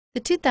The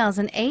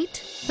 2008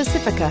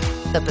 Pacifica.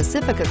 The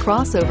Pacifica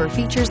crossover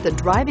features the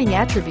driving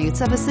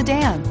attributes of a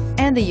sedan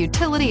and the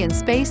utility and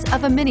space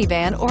of a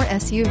minivan or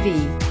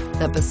SUV.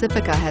 The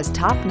Pacifica has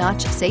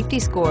top-notch safety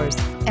scores,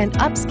 an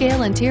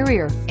upscale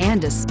interior,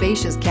 and a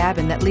spacious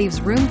cabin that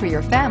leaves room for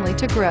your family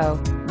to grow.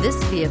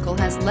 This vehicle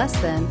has less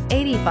than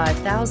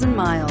 85,000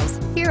 miles.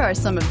 Here are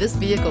some of this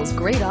vehicle's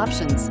great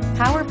options: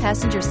 power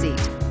passenger seat,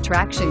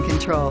 traction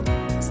control,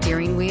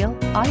 steering wheel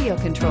audio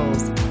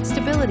controls,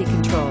 stability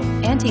control,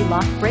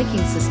 anti-lock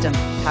braking system,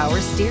 power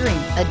steering,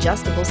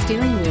 adjustable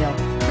steering wheel,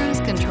 cruise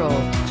control,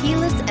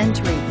 keyless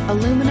entry,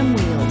 aluminum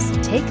wheels.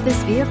 Take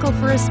this vehicle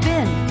for a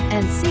spin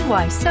and see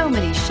why so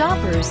many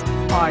shoppers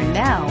are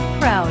now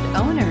proud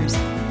owners.